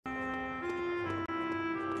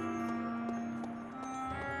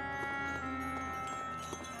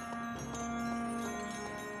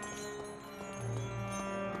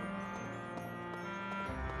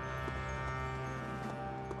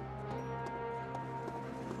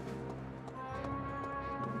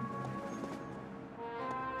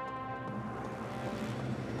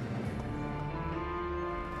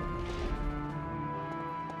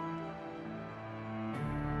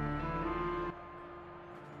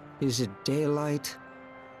Is it daylight?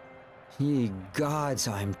 Ye gods,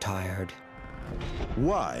 I'm tired.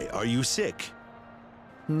 Why? Are you sick?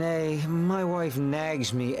 Nay, my wife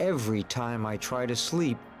nags me every time I try to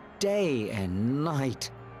sleep, day and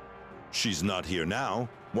night. She's not here now.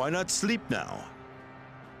 Why not sleep now?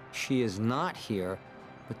 She is not here,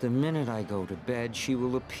 but the minute I go to bed, she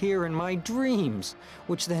will appear in my dreams,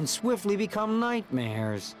 which then swiftly become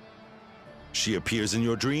nightmares. She appears in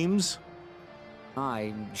your dreams?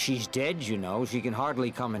 She's dead, you know. She can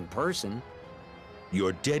hardly come in person.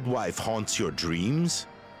 Your dead wife haunts your dreams?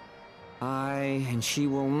 And she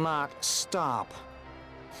will not stop.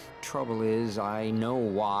 Trouble is, I know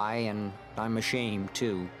why, and I'm ashamed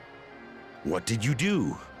too. What did you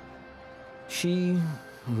do? She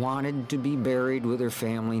wanted to be buried with her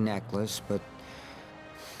family necklace, but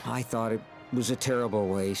I thought it was a terrible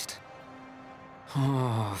waste.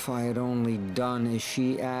 Oh, if I had only done as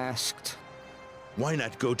she asked. Why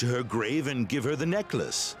not go to her grave and give her the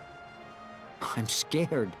necklace? I'm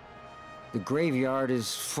scared. The graveyard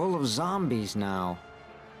is full of zombies now.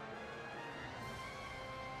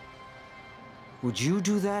 Would you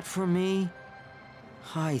do that for me?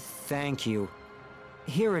 I thank you.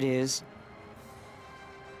 Here it is.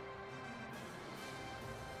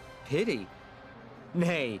 Pity?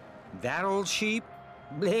 Nay, that old sheep?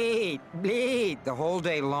 Bleed, bleed, the whole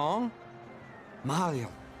day long? Malio,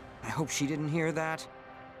 I hope she didn't hear that.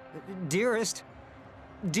 Dearest,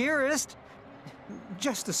 dearest,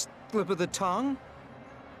 just a slip of the tongue.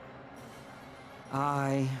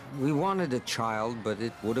 We wanted a child, but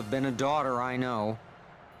it would have been a daughter, I know.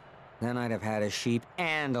 Then I'd have had a sheep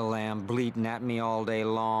and a lamb bleating at me all day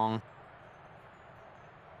long.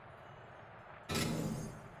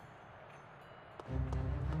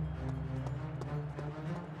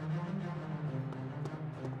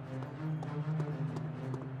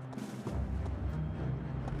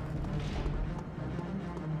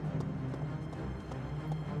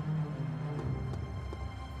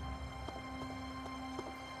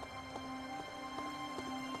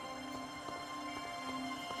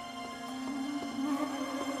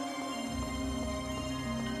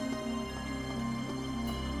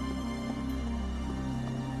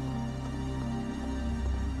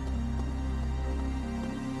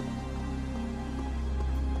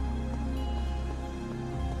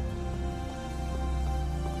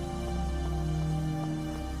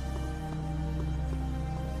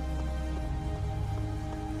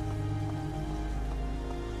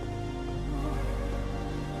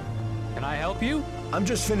 Can I help you? I'm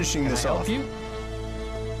just finishing this off. Can I help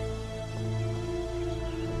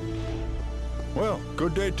you? Well,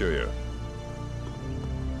 good day to you.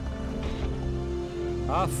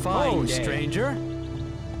 A fine day. Stranger.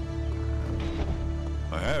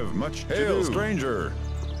 I have much to do. Stranger.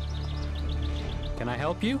 Can I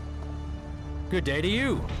help you? Good day to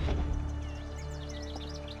you.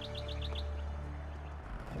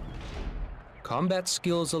 Combat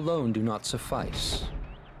skills alone do not suffice.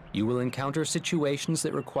 You will encounter situations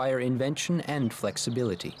that require invention and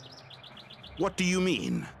flexibility. What do you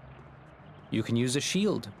mean? You can use a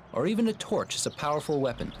shield, or even a torch as a powerful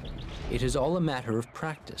weapon. It is all a matter of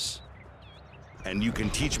practice. And you can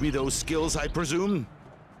teach me those skills, I presume?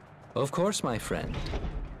 Of course, my friend.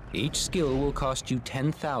 Each skill will cost you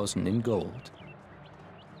 10,000 in gold.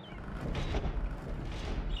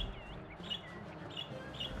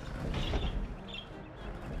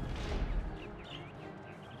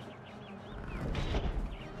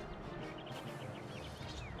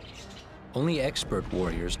 Only expert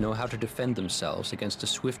warriors know how to defend themselves against a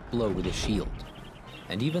swift blow with a shield.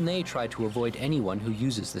 And even they try to avoid anyone who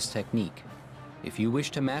uses this technique. If you wish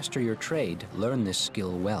to master your trade, learn this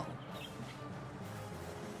skill well.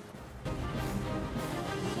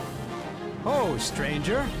 Oh,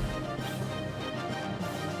 stranger.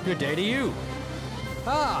 Good day to you.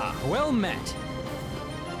 Ah, well met.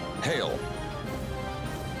 Hail.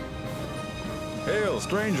 Hail,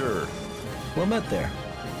 stranger. Well met there.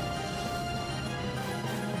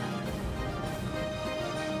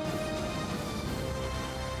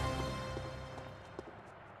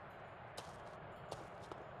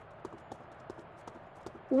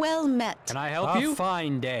 Well met. Can I help you? A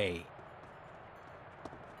fine day.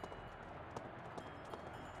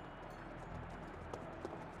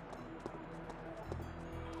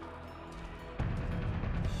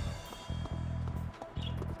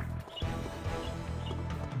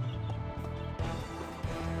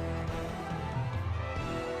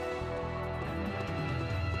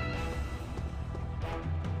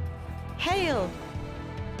 Hail.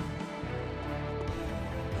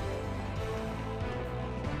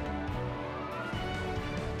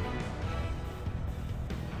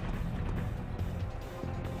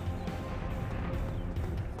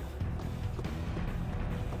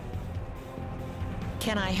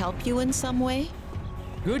 Can I help you in some way?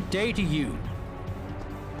 Good day to you.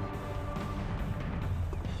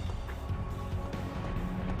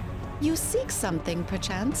 You seek something,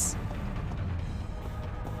 perchance?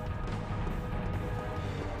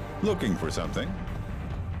 Looking for something?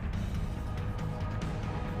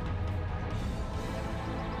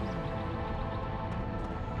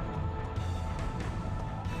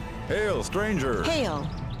 Hail, stranger! Hail.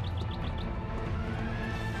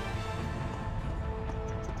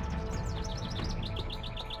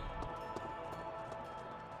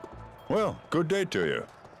 Well, good day to you.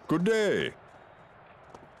 Good day.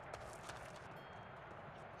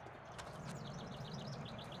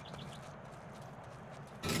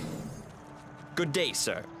 Good day,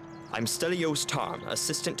 sir. I'm Stelios Tarm,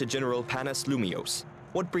 assistant to General Panis Lumios.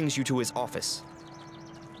 What brings you to his office?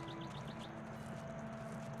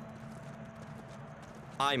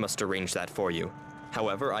 I must arrange that for you.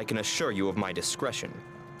 However, I can assure you of my discretion.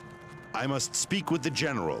 I must speak with the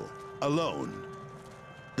general, alone.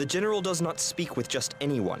 The general does not speak with just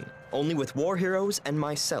anyone, only with war heroes and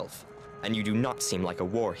myself. And you do not seem like a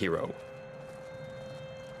war hero.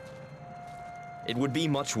 It would be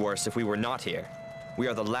much worse if we were not here. We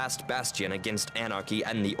are the last bastion against anarchy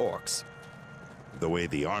and the orcs. The way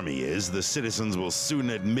the army is, the citizens will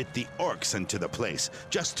soon admit the orcs into the place,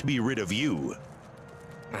 just to be rid of you.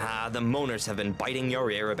 Ah, the moaners have been biting your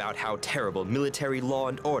ear about how terrible military law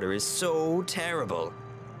and order is so terrible.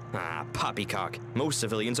 Ah, poppycock. Most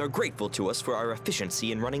civilians are grateful to us for our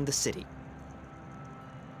efficiency in running the city.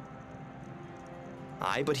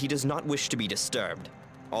 Aye, but he does not wish to be disturbed.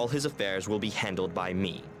 All his affairs will be handled by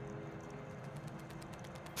me.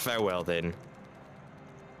 Farewell, then.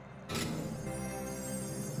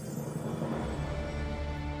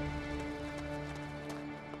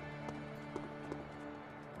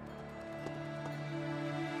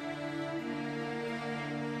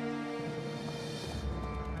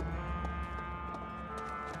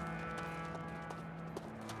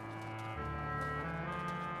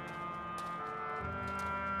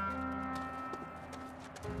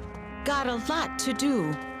 Got a lot to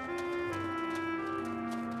do.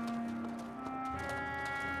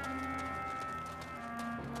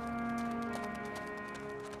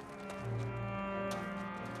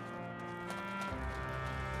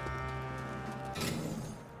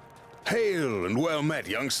 Hail and well met,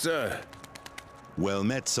 youngster. Well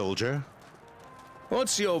met, soldier.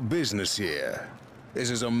 What's your business here? This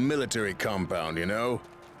is a military compound, you know.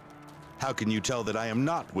 How can you tell that I am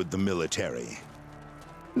not with the military?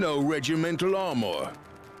 No regimental armor.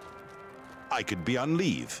 I could be on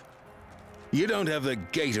leave. You don't have the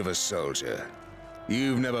gait of a soldier.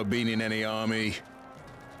 You've never been in any army.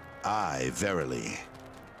 Aye, verily.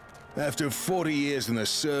 After 40 years in the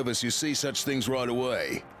service, you see such things right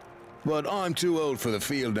away. But I'm too old for the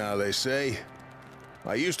field now, they say.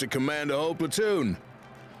 I used to command a whole platoon.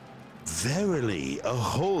 Verily, a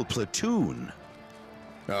whole platoon.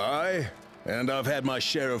 Aye, and I've had my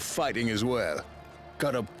share of fighting as well.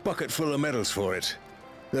 Got a bucket full of medals for it.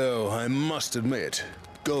 Though I must admit,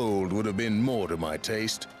 gold would have been more to my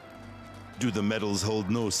taste. Do the medals hold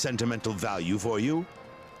no sentimental value for you?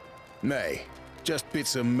 Nay, just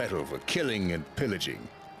bits of metal for killing and pillaging.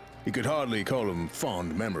 You could hardly call them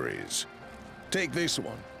fond memories. Take this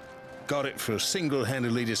one. Got it for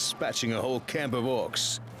single-handedly dispatching a whole camp of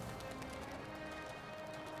orcs.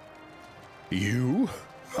 You?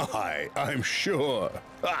 Aye, I'm sure.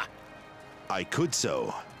 Ah! I could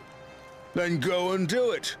so. Then go and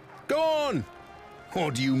do it. Go on!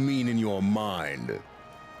 What do you mean in your mind?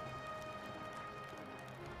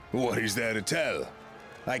 What is there to tell?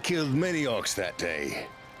 I killed many orcs that day.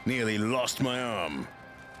 Nearly lost my arm.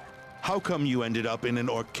 How come you ended up in an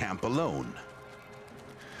orc camp alone?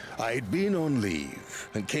 I'd been on leave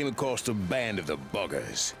and came across a band of the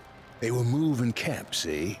buggers. They were moving camp,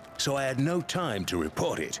 see? So I had no time to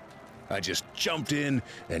report it. I just jumped in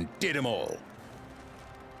and did them all.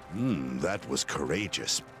 That was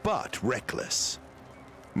courageous, but reckless.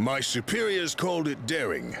 My superiors called it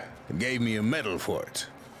daring and gave me a medal for it.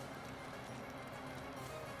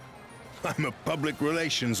 I'm a public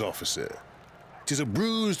relations officer. 'Tis a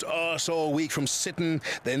bruised arse all week from sitting,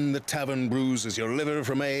 then the tavern bruises your liver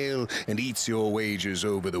from ale and eats your wages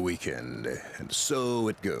over the weekend. And so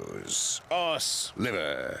it goes. Arse,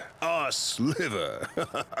 liver,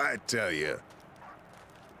 I tell you.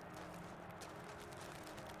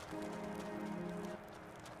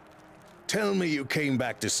 Tell me you came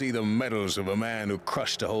back to see the medals of a man who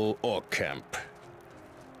crushed a whole orc camp.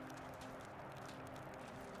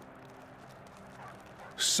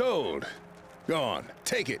 Sold. Go on,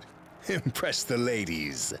 take it. Impress the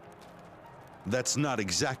ladies. That's not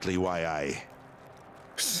exactly why I...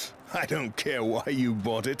 I don't care why you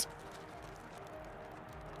bought it.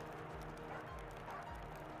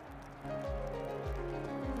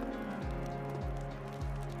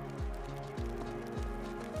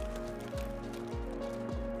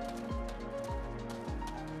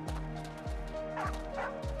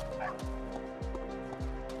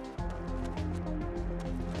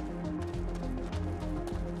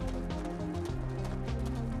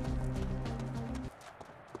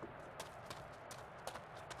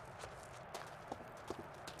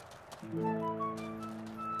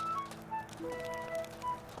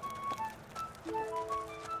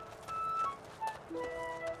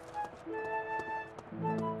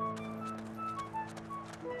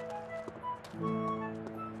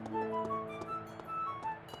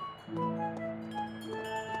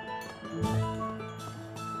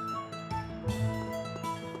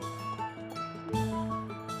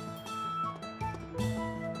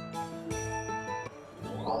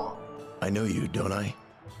 I know you, don't I?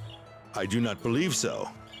 I do not believe so.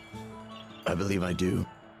 I believe I do.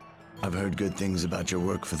 I've heard good things about your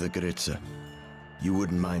work for the Grytsa. You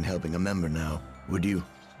wouldn't mind helping a member now, would you?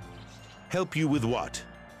 Help you with what?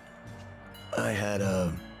 I had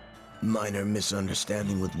a minor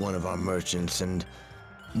misunderstanding with one of our merchants, and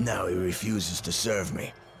now he refuses to serve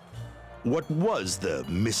me. What was the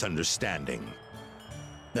misunderstanding?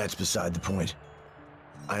 That's beside the point.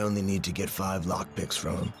 I only need to get 5 lockpicks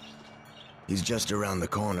from him. He's just around the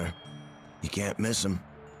corner. You can't miss him.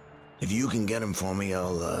 If you can get him for me,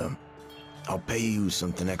 I'll pay you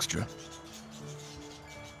something extra.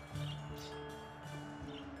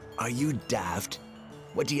 Are you daft?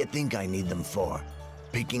 What do you think I need them for?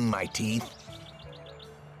 Picking my teeth?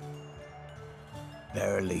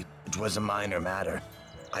 Verily, it was a minor matter.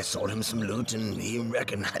 I sold him some loot and he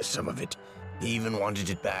recognized some of it. He even wanted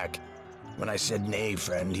it back. When I said nay,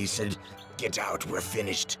 friend, he said, "Get out, we're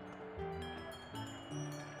finished."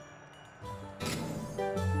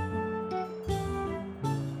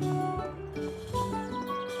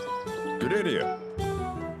 Good idea.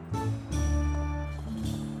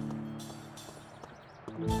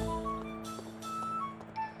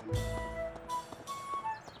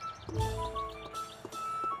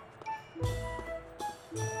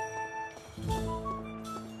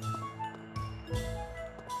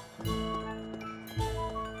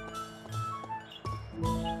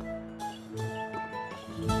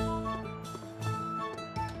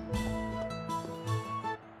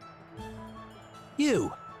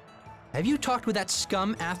 You! Have you talked with that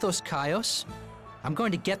scum Athos Kaios? I'm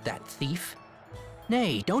going to get that thief.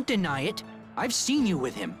 Nay, don't deny it. I've seen you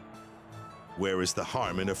with him. Where is the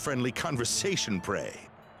harm in a friendly conversation, pray?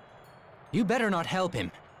 You better not help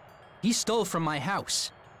him. He stole from my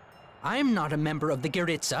house. I'm not a member of the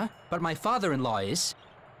Grytsa, but my father-in-law is.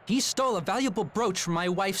 He stole a valuable brooch from my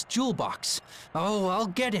wife's jewel box. Oh, I'll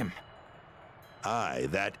get him. Aye,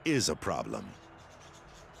 that is a problem.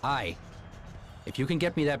 Aye. If you can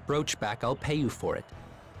get me that brooch back, I'll pay you for it.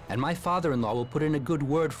 And my father-in-law will put in a good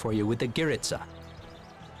word for you with the Grytsa.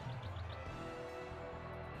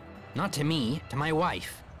 Not to me, to my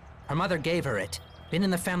wife. Her mother gave her it. Been in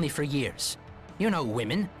the family for years. You know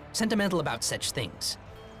women, sentimental about such things.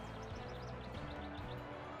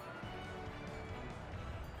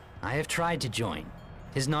 I have tried to join.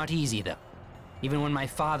 'Tis not easy, though. Even when my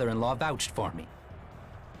father-in-law vouched for me.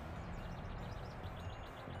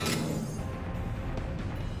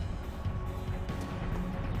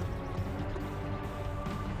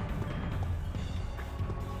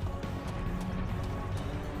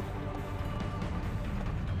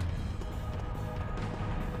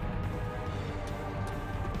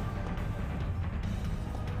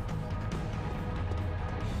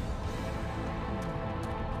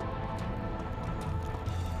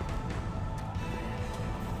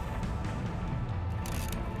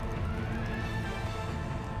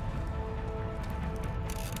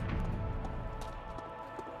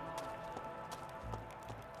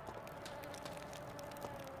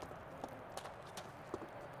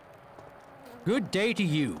 Good day to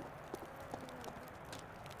you.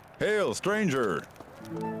 Hail, stranger!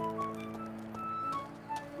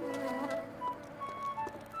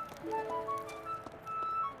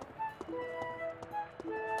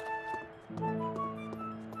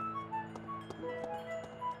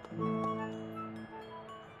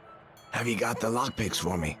 Have you got the lockpicks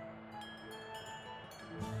for me?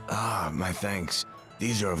 Ah, my thanks.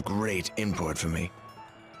 These are of great import for me.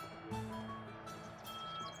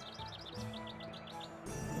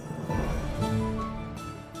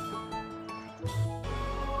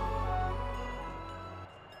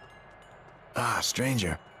 Ah,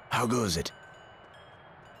 stranger, how goes it?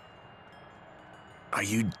 Are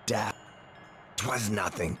you daft? 'Twas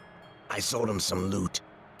nothing. I sold him some loot.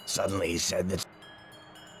 Suddenly he said that...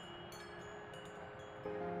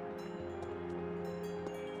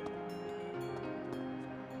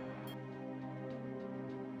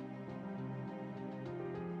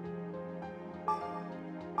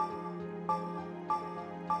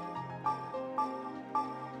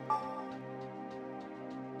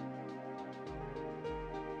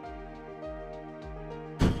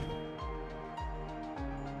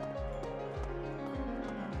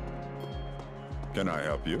 Can I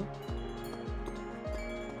help you?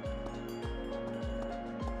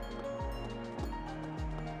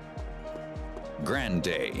 Grand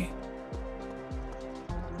Day.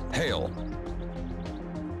 Hail.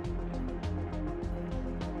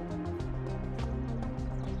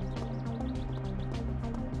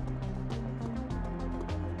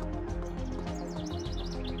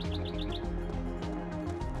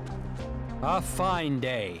 A fine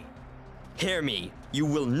day. Hear me. You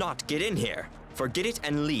will not get in here. Forget it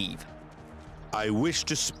and leave. I wish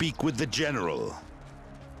to speak with the General.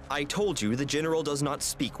 I told you the General does not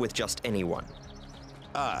speak with just anyone.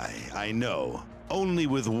 I know. Only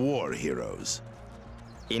with war heroes.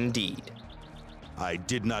 Indeed. I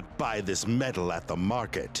did not buy this metal at the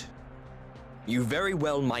market. You very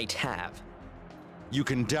well might have. You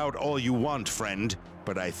can doubt all you want, friend,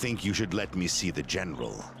 but I think you should let me see the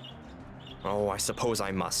General. Oh, I suppose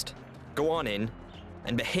I must. Go on in,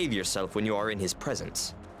 and behave yourself when you are in his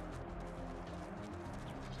presence.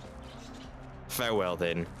 Farewell,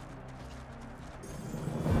 then.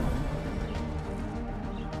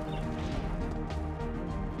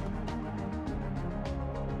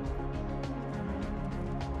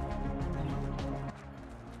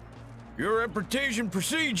 Your reputation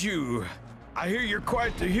precedes you. I hear you're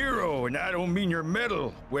quite the hero, and I don't mean your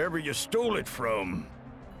medal, wherever you stole it from.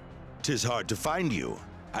 'Tis hard to find you.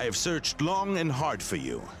 I have searched long and hard for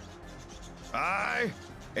you. Aye?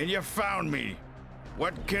 And you found me.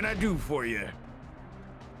 What can I do for you?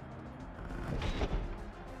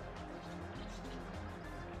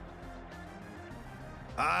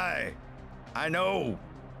 Aye, I know.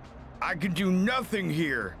 I can do nothing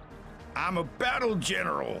here. I'm a battle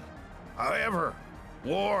general. However,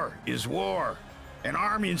 war is war. An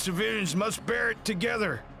army and civilians must bear it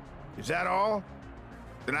together. Is that all?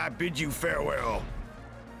 Then I bid you farewell.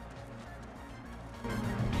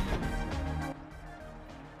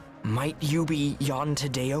 Might you be Jan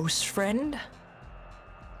Tadeos, friend?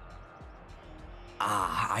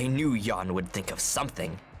 Ah, I knew Jan would think of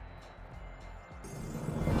something.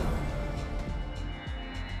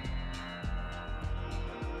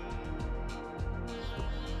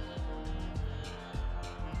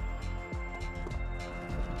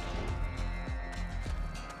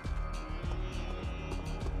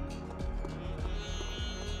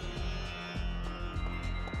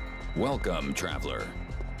 Welcome, traveler.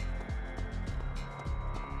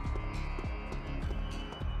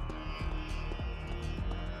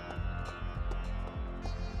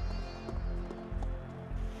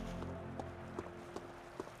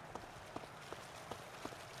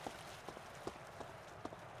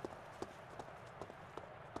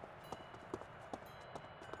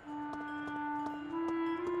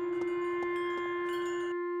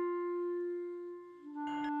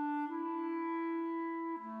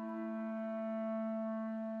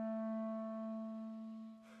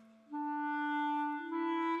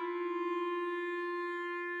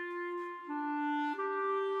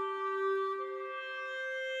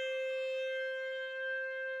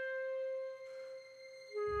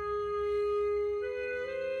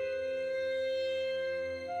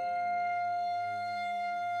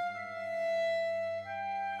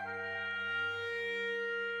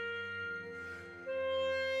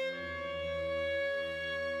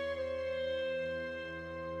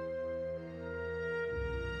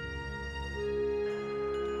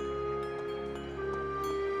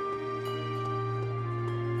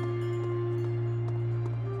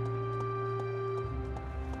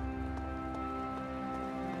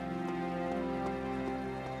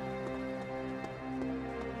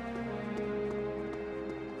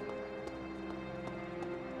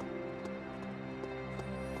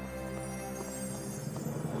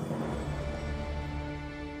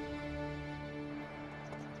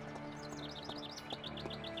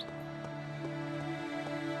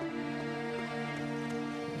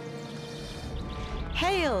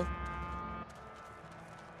 Hail!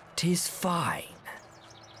 'Tis fine.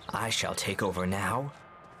 I shall take over now.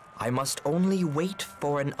 I must only wait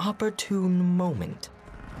for an opportune moment.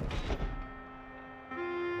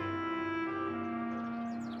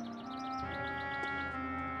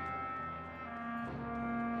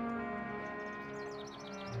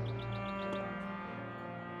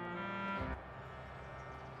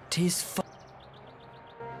 'Tis fu-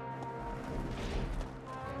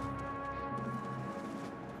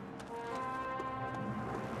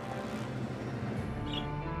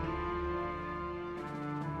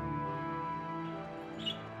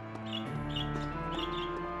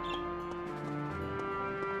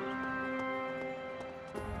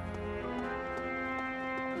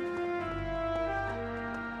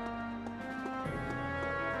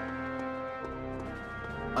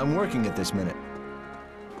 I'm working at this minute.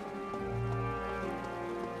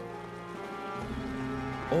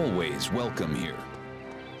 Always welcome here.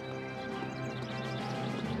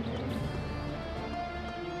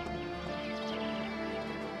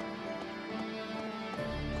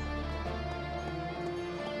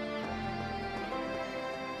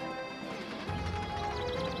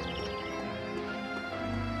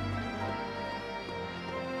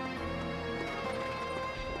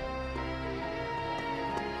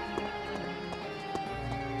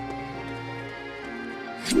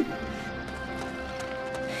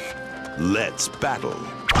 Let's battle.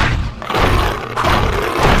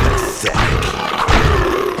 Pathetic.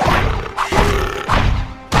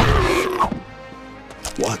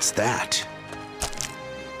 What's that?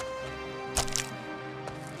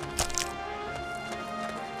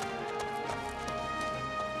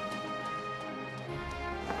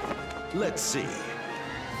 Let's see.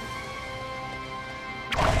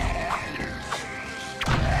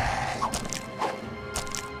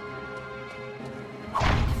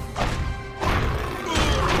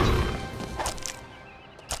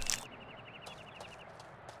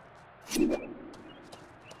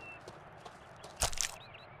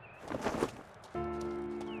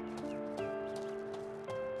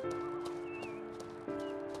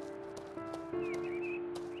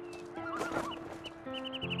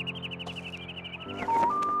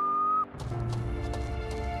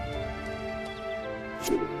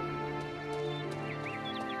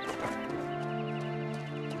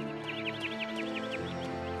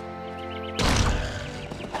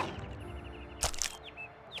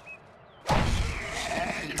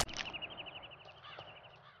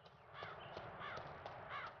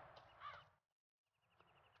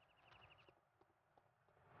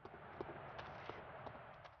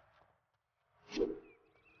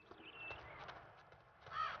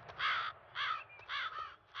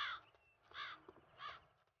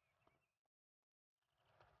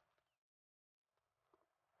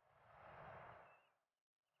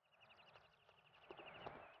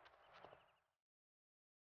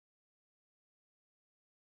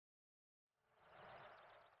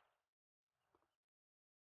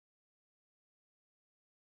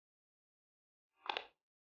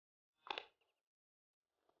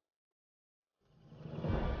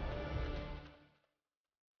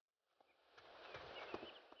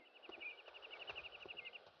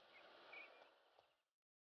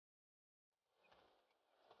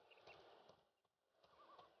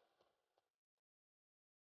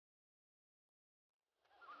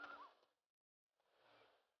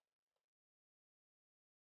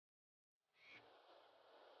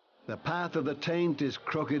 The path of the Taint is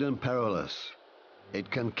crooked and perilous. It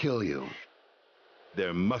can kill you.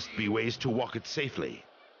 There must be ways to walk it safely.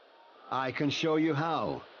 I can show you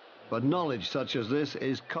how, but knowledge such as this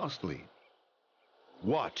is costly.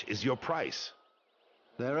 What is your price?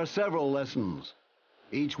 There are several lessons.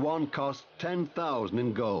 Each one costs 10,000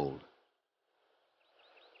 in gold.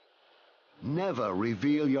 Never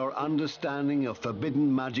reveal your understanding of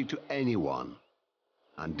forbidden magic to anyone.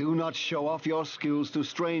 And do not show off your skills to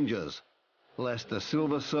strangers, lest the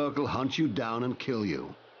Silver Circle hunt you down and kill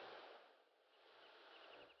you.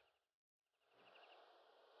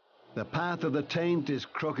 The path of the Taint is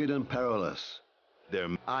crooked and perilous.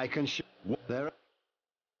 I can show there.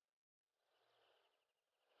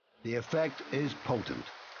 The effect is potent.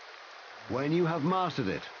 When you have mastered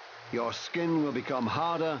it, your skin will become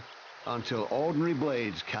harder until ordinary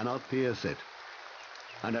blades cannot pierce it.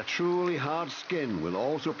 And a truly hard skin will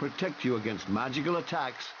also protect you against magical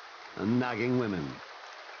attacks and nagging women.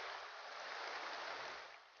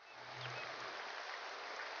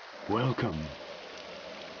 Welcome.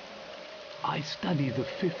 I study the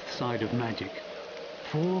fifth side of magic.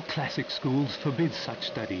 4 classic schools forbid such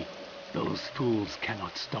study. Those fools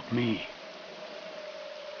cannot stop me.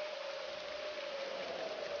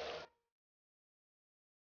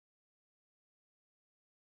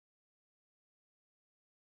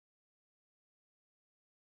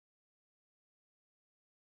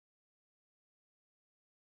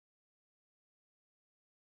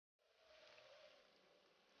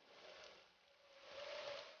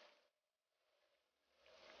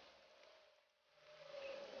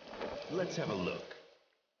 Let's have a look.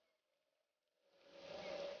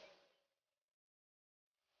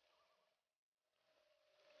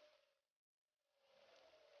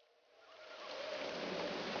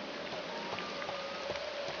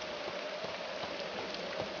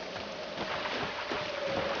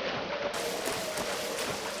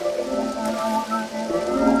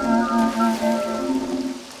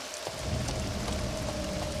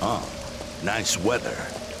 nice weather.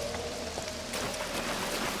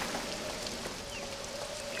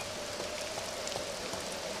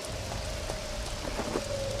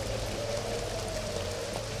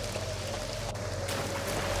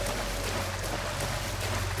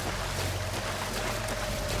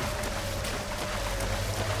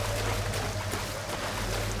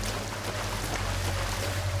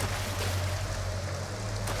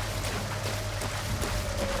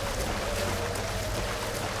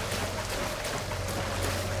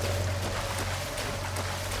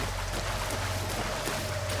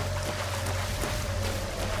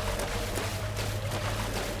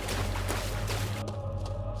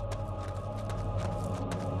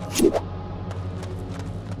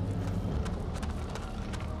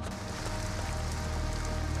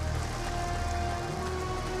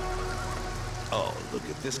 Oh, look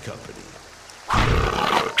at this company.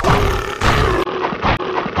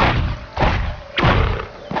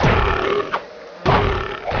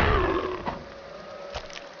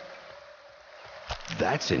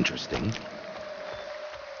 That's interesting.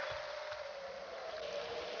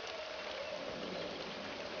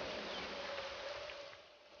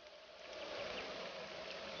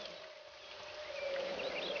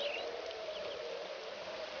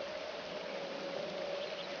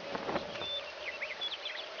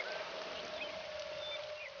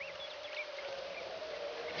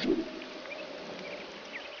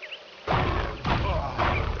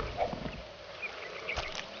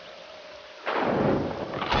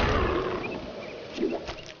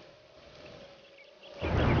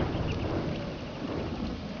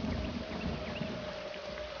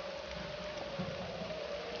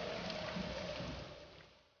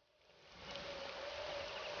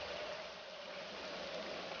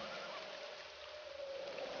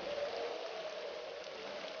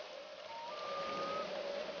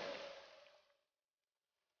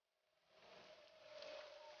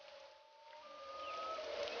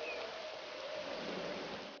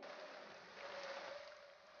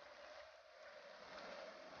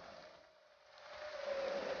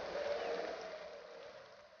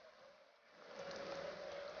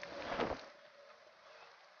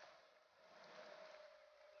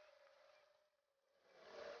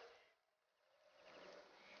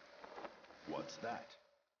 What's that?